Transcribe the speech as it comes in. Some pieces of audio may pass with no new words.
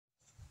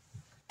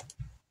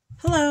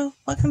Hello,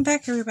 welcome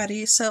back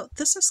everybody. So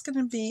this is going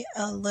to be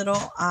a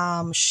little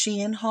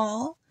SHEIN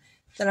haul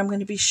that I'm going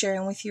to be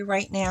sharing with you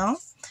right now.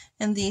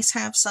 And these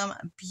have some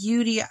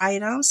beauty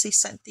items. They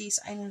sent these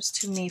items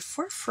to me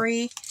for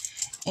free.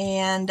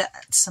 And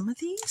some of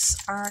these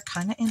are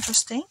kind of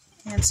interesting.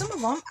 And some of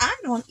them, I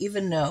don't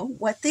even know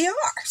what they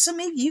are. So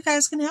maybe you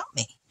guys can help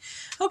me.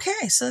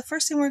 Okay, so the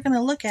first thing we're going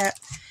to look at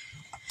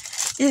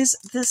is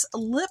this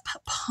lip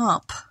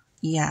pump.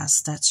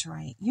 Yes, that's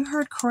right. You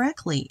heard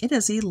correctly. It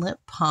is a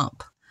lip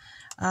pump.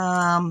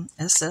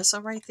 It says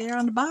so right there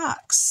on the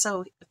box.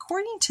 So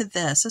according to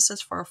this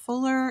is for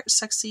fuller,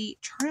 sexy,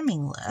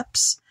 charming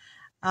lips.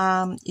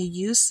 You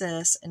use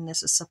this, and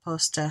this is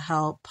supposed to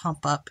help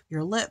pump up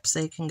your lips.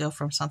 They can go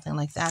from something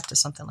like that to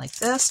something like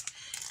this,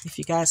 if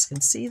you guys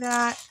can see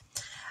that.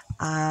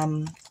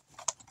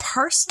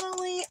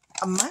 Personally,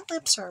 my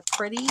lips are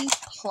pretty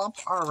plump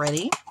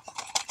already.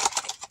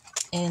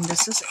 And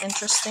this is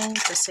interesting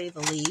to say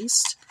the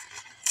least.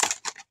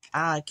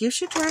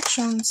 Gives you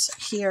directions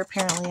here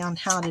apparently on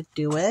how to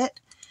do it.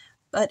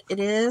 But it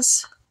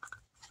is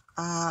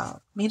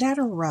made out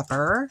of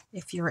rubber,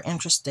 if you're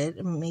interested.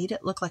 It made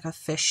it look like a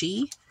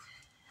fishy.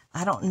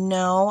 I don't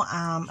know.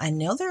 I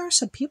know there are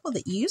some people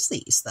that use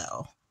these,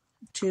 though,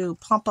 to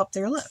pump up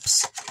their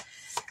lips.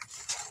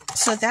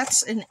 So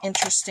that's an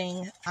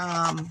interesting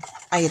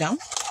item.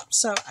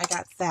 So I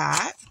got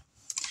that.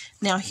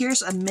 Now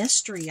here's a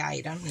mystery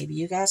item. Maybe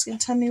you guys can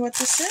tell me what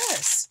this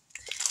is.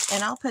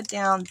 And I'll put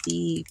down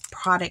the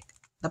product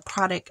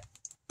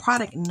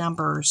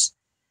numbers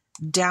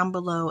down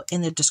below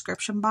in the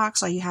description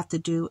box. All you have to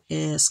do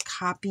is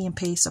copy and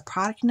paste a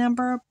product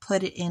number,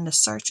 put it in the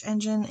search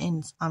engine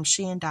in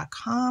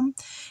SHEIN.com,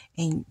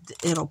 and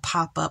it'll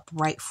pop up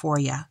right for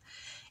you.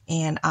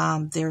 And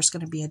there's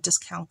going to be a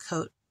discount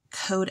code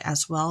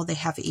as well. They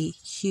have a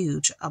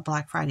huge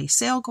Black Friday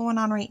sale going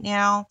on right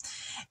now,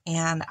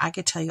 and I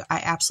could tell you I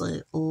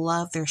absolutely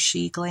love their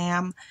She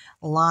Glam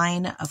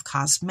line of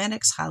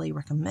cosmetics. Highly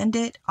recommend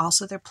it.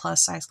 Also their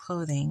plus size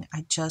clothing.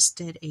 I just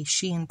did a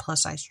SHEIN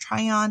plus size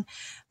try on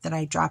that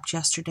I dropped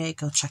yesterday.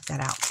 Go check that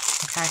out.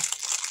 Okay,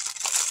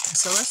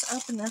 so let's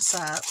open this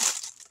up.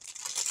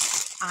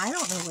 I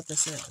don't know what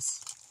this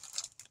is.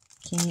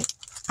 Can you?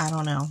 I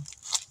don't know.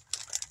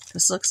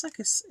 This looks like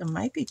it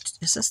might be.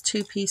 Is this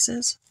 2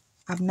 pieces?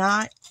 I'm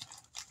not.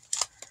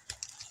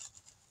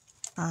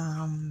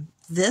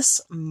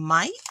 This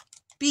might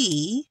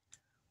be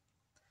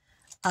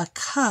a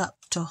cup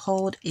to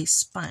hold a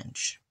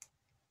sponge.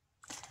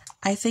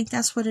 I think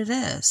that's what it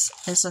is.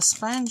 It's a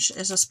sponge.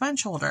 It's a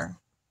sponge holder.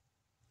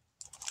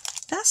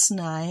 That's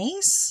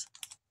nice.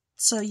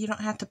 So you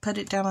don't have to put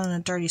it down on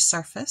a dirty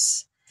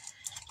surface.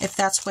 If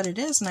that's what it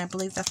is, and I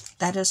believe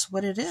that is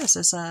what it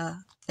is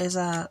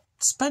a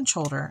sponge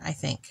holder, I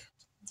think.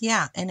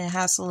 Yeah, and it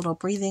has a little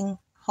breathing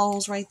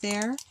holes right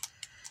there,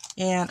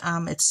 and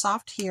it's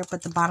soft here,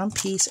 but the bottom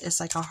piece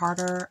is like a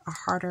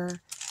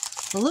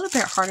little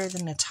bit harder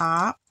than the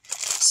top,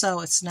 so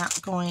it's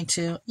not going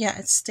to, yeah,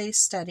 it stays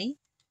steady.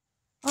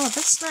 Oh,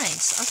 that's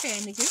nice. Okay,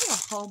 and they give you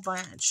a whole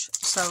bunch,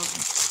 so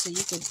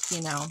you could,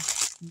 you know,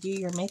 do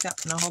your makeup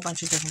in a whole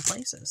bunch of different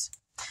places.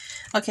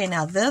 Okay,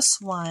 now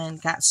this one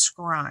got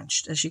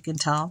scrunched, as you can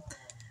tell,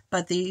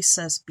 but these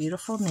says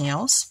beautiful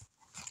nails.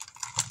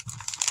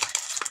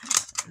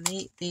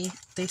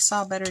 They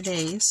saw better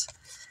days.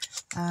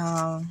 You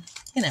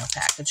know,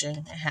 packaging,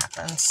 it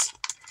happens.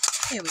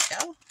 Here we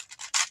go.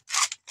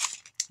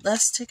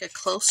 Let's take a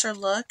closer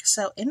look.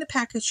 So in the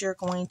package, you're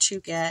going to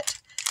get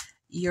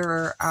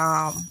your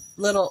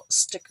little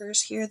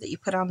stickers here that you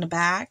put on the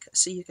back,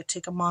 so you could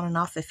take them on and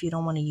off if you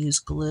don't want to use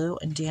glue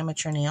and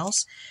damage your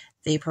nails.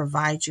 They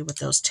provide you with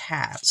those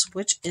tabs,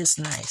 which is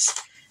nice.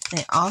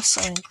 They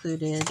also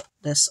included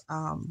this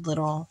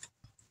little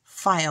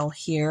file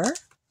here.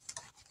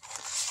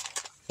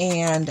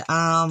 And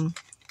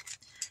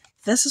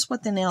this is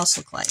what the nails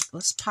look like.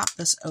 Let's pop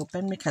this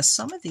open because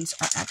some of these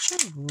are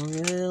actually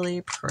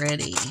really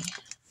pretty.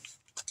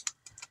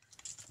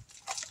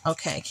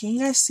 Okay, can you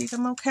guys see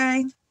them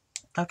okay?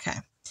 Okay,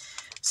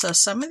 so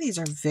some of these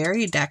are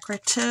very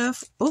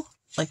decorative. Oh,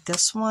 like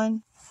this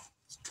one.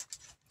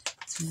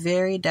 It's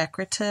very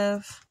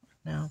decorative.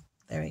 No,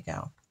 there we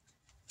go.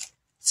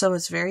 So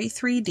it's very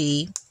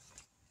 3D.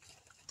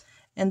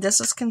 And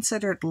this is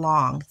considered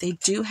long. They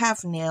do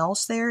have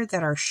nails there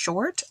that are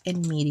short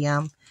and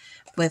medium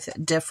with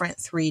different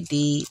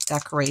 3D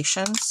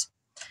decorations.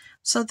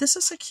 So this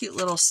is a cute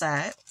little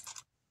set.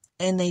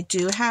 And they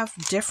do have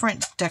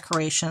different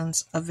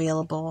decorations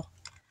available,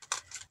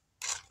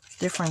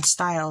 different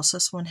styles.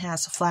 This one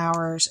has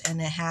flowers, and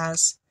it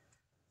has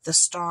the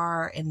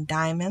star and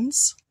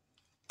diamonds.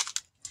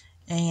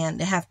 And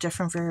they have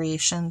different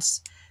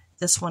variations.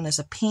 This one is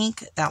a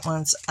pink. That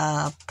one's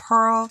a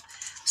pearl.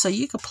 So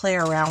you could play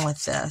around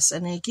with this,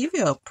 and they give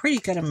you a pretty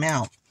good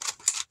amount.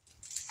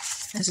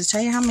 Does it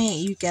tell you how many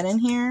you get in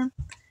here?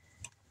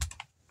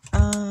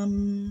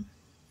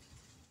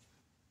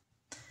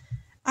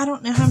 I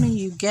don't know how many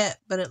you get,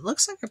 but it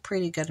looks like a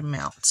pretty good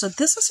amount. So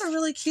this is a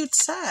really cute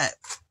set.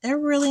 It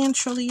really and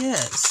truly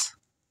is.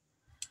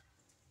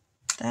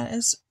 That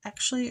is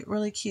actually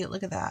really cute.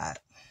 Look at that.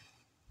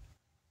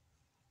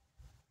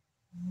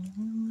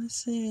 Let's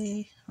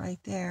see, right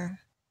there.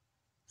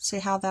 See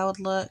how that would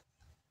look?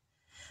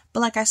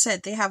 But like I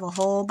said, they have a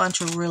whole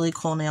bunch of really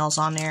cool nails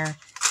on there.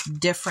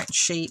 Different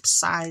shapes,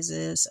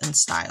 sizes, and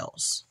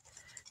styles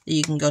that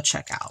you can go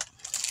check out.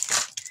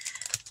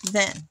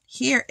 Then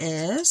here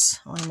is,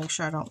 I want to make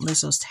sure I don't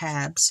lose those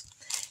tabs.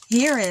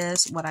 Here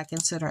is what I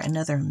consider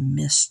another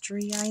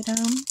mystery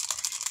item.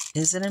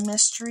 Is it a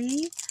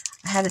mystery?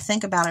 I had to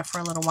think about it for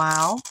a little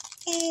while.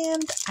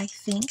 And I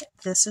think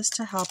this is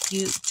to help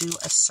you do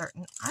a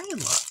certain eye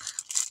look.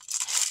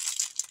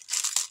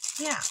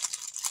 Yeah,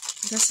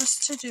 this is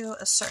to do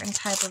a certain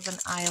type of an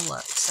eye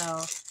look.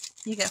 So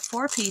you get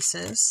 4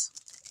 pieces.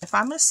 If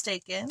I'm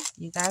mistaken,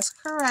 you guys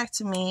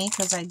correct me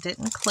because I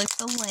didn't click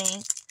the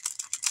link.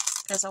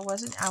 Because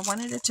I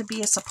wanted it to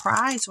be a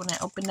surprise when I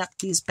opened up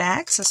these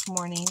bags this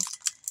morning.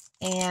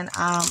 And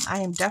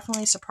I am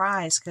definitely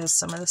surprised because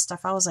some of the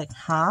stuff I was like,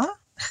 huh?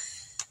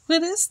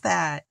 What is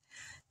that?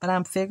 But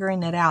I'm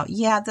figuring it out.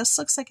 Yeah, this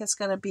looks like it's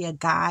going to be a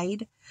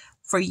guide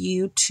for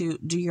you to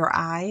do your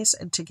eyes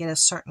and to get a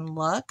certain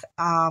look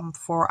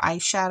for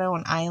eyeshadow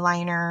and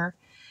eyeliner,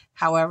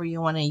 however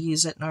you want to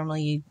use it.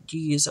 Normally you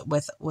use it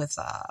with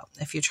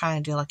if you're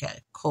trying to do like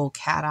a cold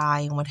cat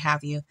eye and what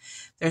have you.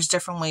 There's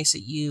different ways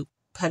that you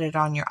put it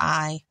on your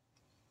eye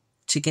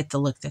to get the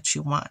look that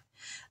you want.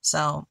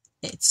 So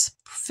it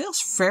feels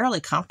fairly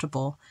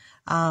comfortable.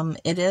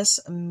 It is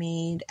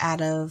made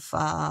out of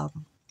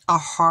a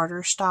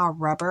harder style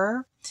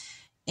rubber,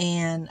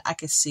 and I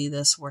could see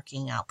this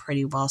working out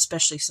pretty well,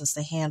 especially since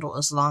the handle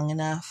is long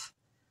enough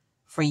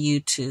for you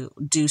to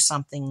do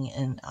something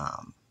and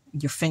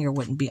your finger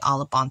wouldn't be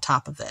all up on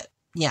top of it.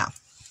 Yeah.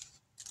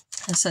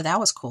 And so that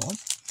was cool.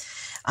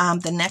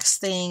 The next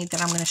thing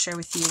that I'm going to share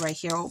with you right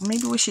here,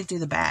 maybe we should do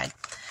the bag.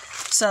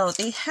 So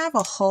they have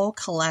a whole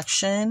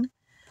collection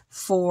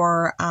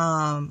for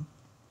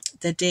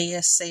the Day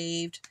is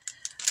Saved.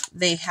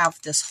 They have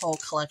this whole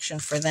collection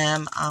for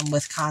them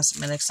with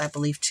cosmetics, I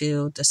believe,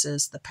 too. This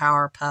is the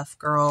Powerpuff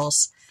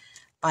Girls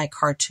by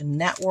Cartoon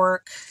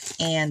Network.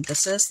 And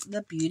this is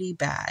the beauty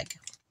bag.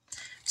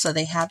 So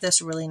they have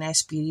this really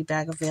nice beauty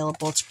bag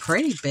available. It's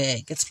pretty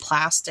big. It's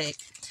plastic.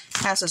 It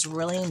has this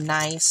really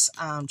nice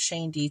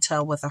chain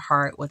detail with a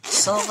heart with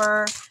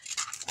silver.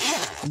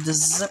 The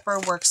zipper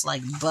works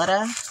like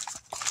butter.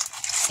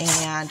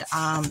 And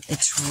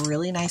it's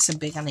really nice and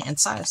big on the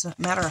inside. As a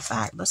matter of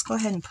fact, let's go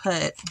ahead and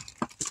put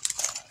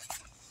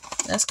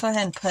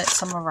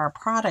some of our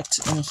product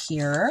in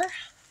here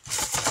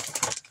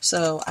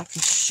so I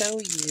can show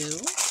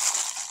you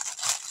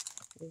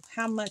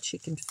how much you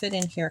can fit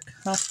in here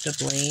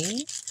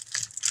comfortably.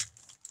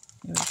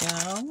 Here we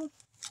go.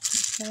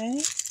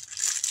 Okay.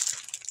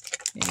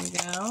 Here we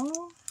go.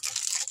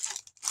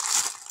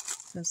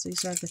 Because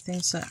these are the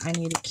things that I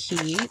need to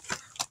keep.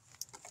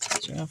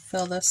 So I'm going to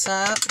fill this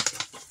up.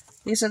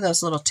 These are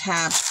those little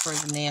tabs for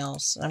the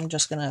nails. I'm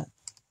just going to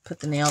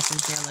put the nails in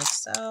here like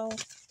so.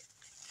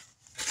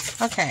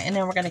 Okay, and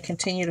then we're going to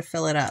continue to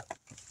fill it up.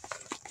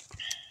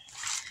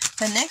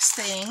 The next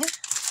thing,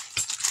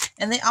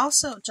 and they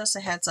also, just a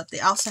heads up,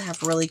 they also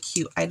have really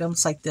cute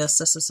items like this.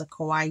 This is a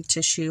kawaii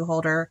tissue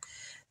holder.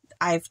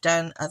 I've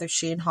done other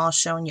SHEIN hauls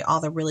showing you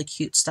all the really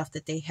cute stuff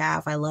that they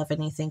have. I love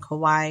anything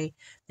kawaii.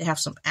 They have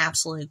some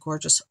absolutely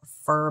gorgeous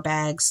fur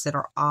bags that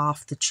are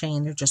off the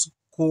chain. They're just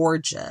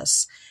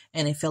gorgeous,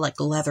 and they feel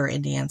like leather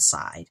in the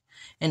inside.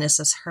 And it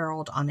says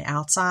Herald on the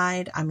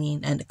outside. I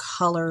mean, and the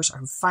colors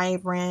are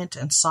vibrant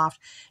and soft.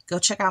 Go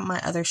check out my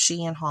other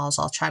SHEIN hauls.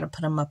 I'll try to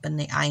put them up in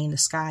the eye in the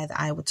sky, the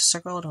eye with the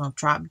circle, and I'll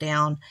drop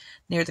down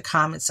near the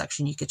comment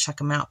section. You can check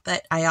them out.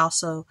 But I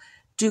also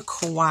do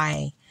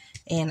kawaii,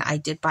 and I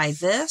did buy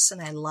this,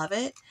 and I love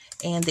it.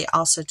 And they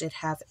also did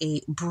have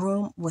a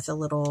broom with a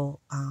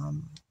little,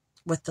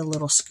 with the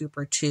little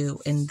scooper too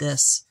in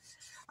this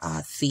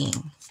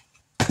theme.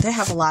 They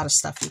have a lot of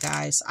stuff, you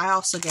guys. I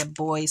also get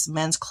boys,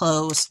 men's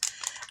clothes.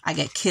 I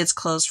get kids'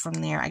 clothes from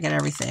there. I get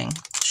everything.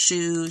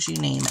 Shoes, you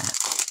name it.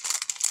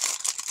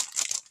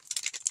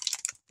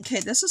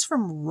 Okay, this is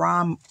from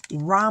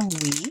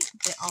Romwe.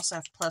 They also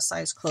have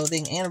plus-size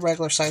clothing and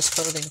regular-size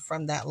clothing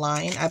from that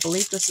line. I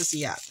believe this is,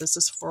 yeah, this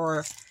is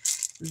for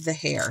the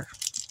hair.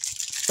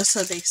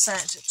 So they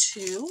sent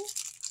 2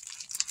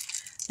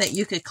 that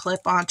you could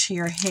clip onto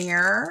your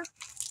hair.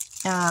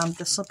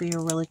 This will be a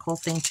really cool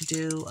thing to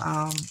do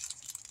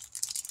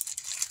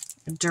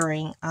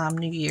during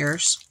New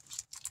Year's,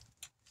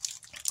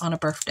 on a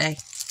birthday,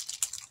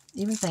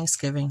 even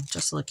Thanksgiving,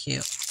 just look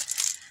cute.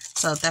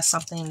 So that's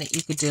something that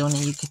you could do, and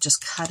then you could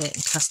just cut it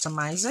and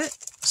customize it.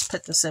 Let's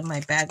put this in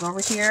my bag over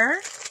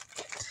here.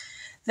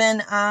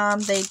 Then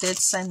they did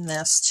send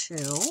this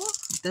too.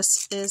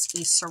 This is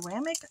a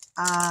ceramic.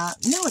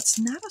 No, it's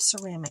not a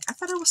ceramic. I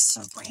thought it was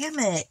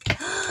ceramic.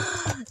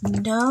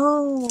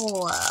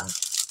 No.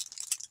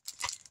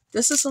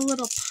 This is a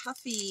little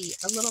puffy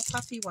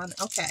one.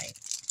 Okay.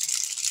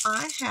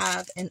 I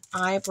have an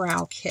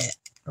eyebrow kit,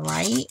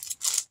 right?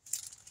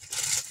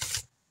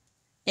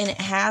 And it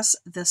has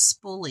the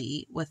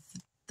spoolie with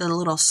the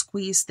little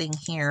squeeze thing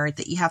here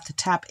that you have to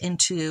tap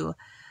into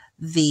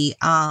the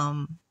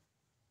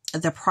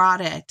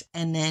product,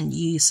 and then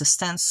you use a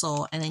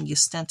stencil, and then you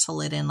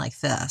stencil it in like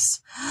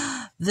this.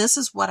 This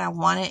is what I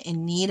wanted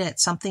and needed,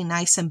 something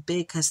nice and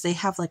big, because they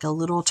have like a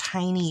little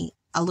tiny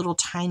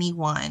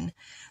one.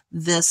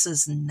 This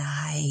is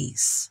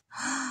nice.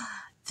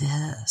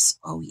 This,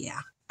 oh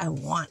yeah, I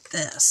want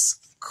this.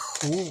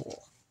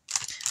 Cool.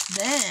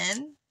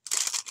 Then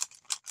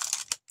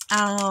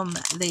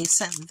they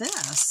sent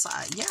this.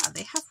 Yeah,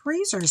 they have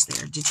razors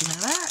there. Did you know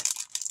that?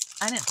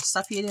 I know,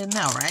 stuff you didn't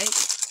know, right?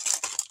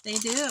 They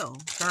do,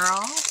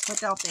 girl. What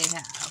don't they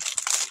have?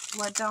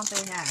 What don't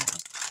they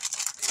have?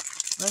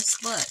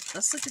 Let's look.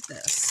 Let's look at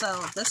this.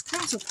 So this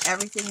comes with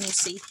everything you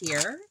see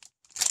here.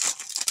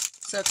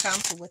 So it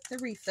comes with the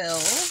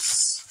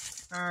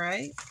refills. All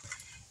right.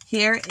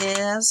 Here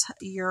is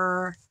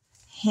your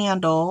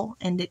handle,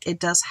 and it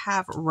does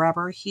have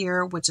rubber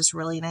here, which is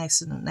really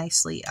nice and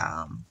nicely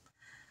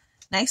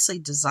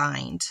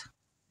designed.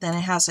 Then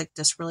it has like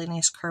this really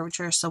nice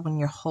curvature, so when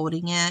you're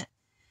holding it,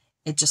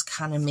 it just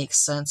kind of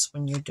makes sense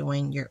when you're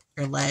doing your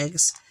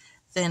legs.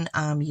 Then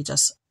you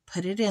just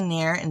put it in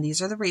there, and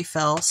these are the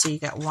refills. So you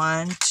got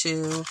 1,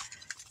 2,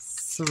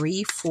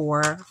 3,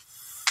 4,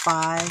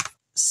 5,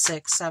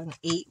 6, 7,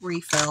 8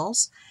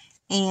 refills.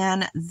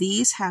 And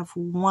these have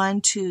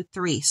 1, 2,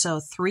 3. So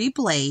 3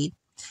 blade.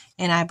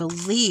 And I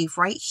believe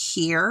right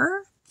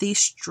here, these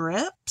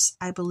strips,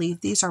 I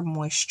believe these are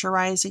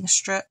moisturizing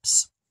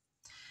strips.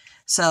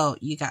 So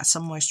you got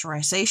some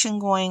moisturization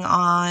going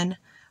on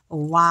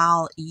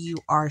while you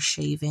are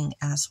shaving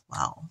as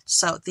well.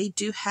 So they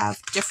do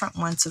have different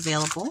ones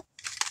available.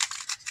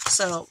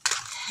 So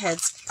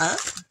heads up.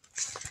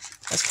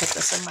 Let's put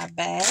this in my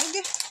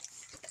bag.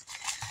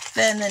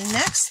 Then the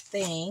next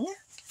thing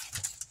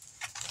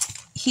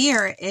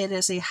here, it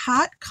is a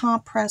hot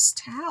compressed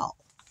towel.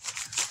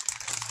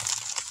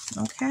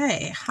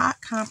 Okay,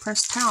 hot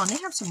compressed towel. And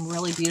they have some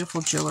really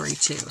beautiful jewelry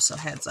too, so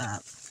heads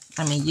up.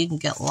 I mean, you can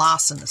get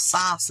lost in the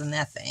sauce in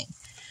that thing.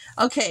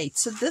 Okay,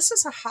 so this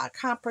is a hot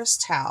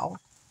compressed towel,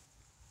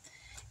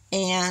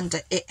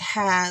 and it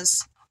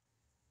has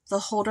the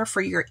holder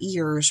for your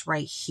ears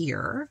right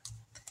here.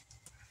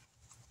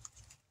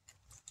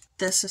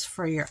 This is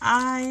for your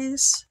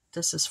eyes.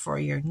 This is for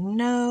your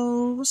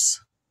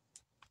nose.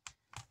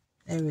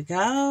 There we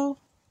go.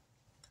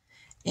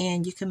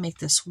 And you can make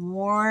this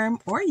warm,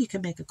 or you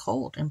can make it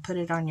cold and put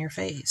it on your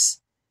face.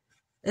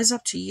 It's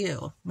up to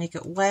you. Make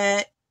it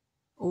wet,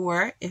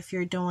 or if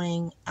you're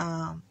doing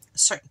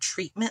certain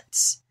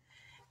treatments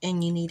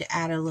and you need to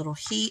add a little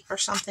heat or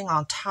something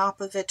on top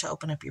of it to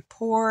open up your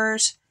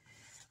pores.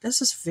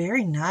 This is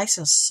very nice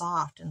and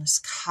soft, and it's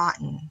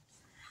cotton.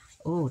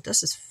 Oh,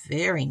 this is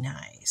very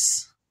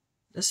nice.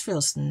 This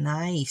feels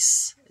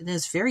nice. It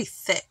is very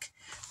thick.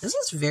 This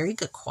is very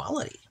good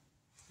quality.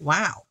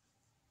 Wow.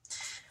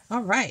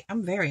 All right,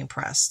 I'm very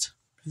impressed.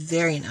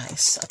 Very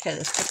nice. Okay,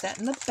 let's put that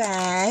in the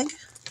bag.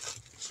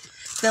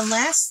 Then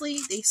lastly,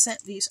 they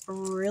sent these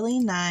really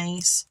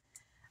nice,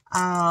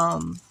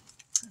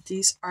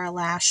 these are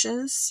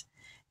lashes.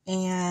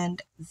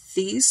 And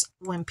these,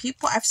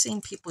 I've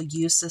seen people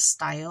use this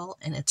style,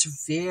 and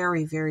it's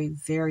very, very,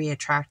 very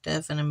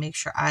attractive, and it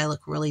makes your eye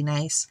look really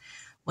nice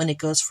when it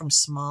goes from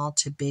small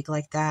to big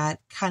like that.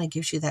 Kind of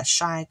gives you that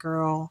shy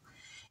girl,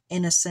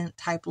 innocent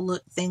type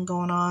look thing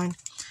going on.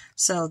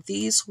 So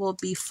these will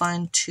be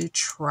fun to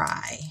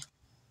try.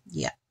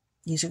 Yeah,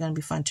 these are going to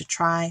be fun to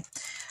try.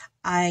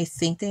 I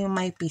think they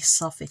might be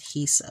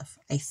self-adhesive.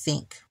 I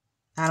think.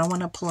 I don't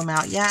want to pull them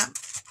out yet,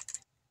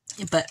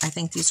 but I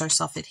think these are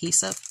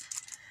self-adhesive.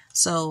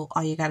 So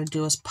all you got to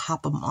do is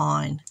pop them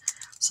on.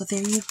 So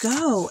there you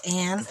go.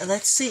 And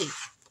let's see.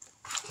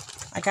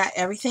 I got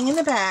everything in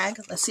the bag.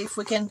 Let's see if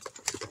we can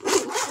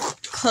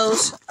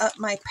close up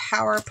my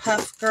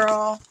Powerpuff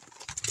Girl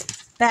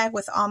bag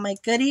with all my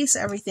goodies.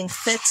 Everything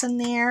fits in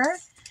there.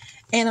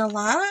 And a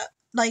lot of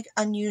like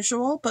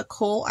unusual but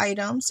cool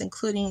items,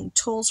 including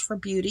tools for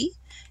beauty.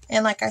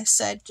 And like I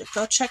said,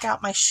 go check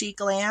out my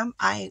SHEGLAM.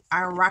 I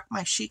rock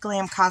my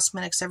SHEGLAM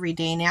cosmetics every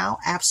day now.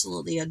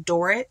 Absolutely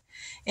adore it.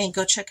 And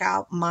go check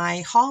out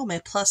my haul, my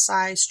plus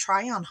size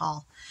try-on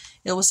haul.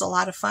 It was a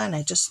lot of fun.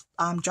 I just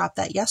dropped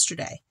that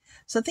yesterday.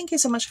 So thank you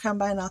so much for coming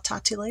by, and I'll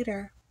talk to you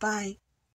later. Bye.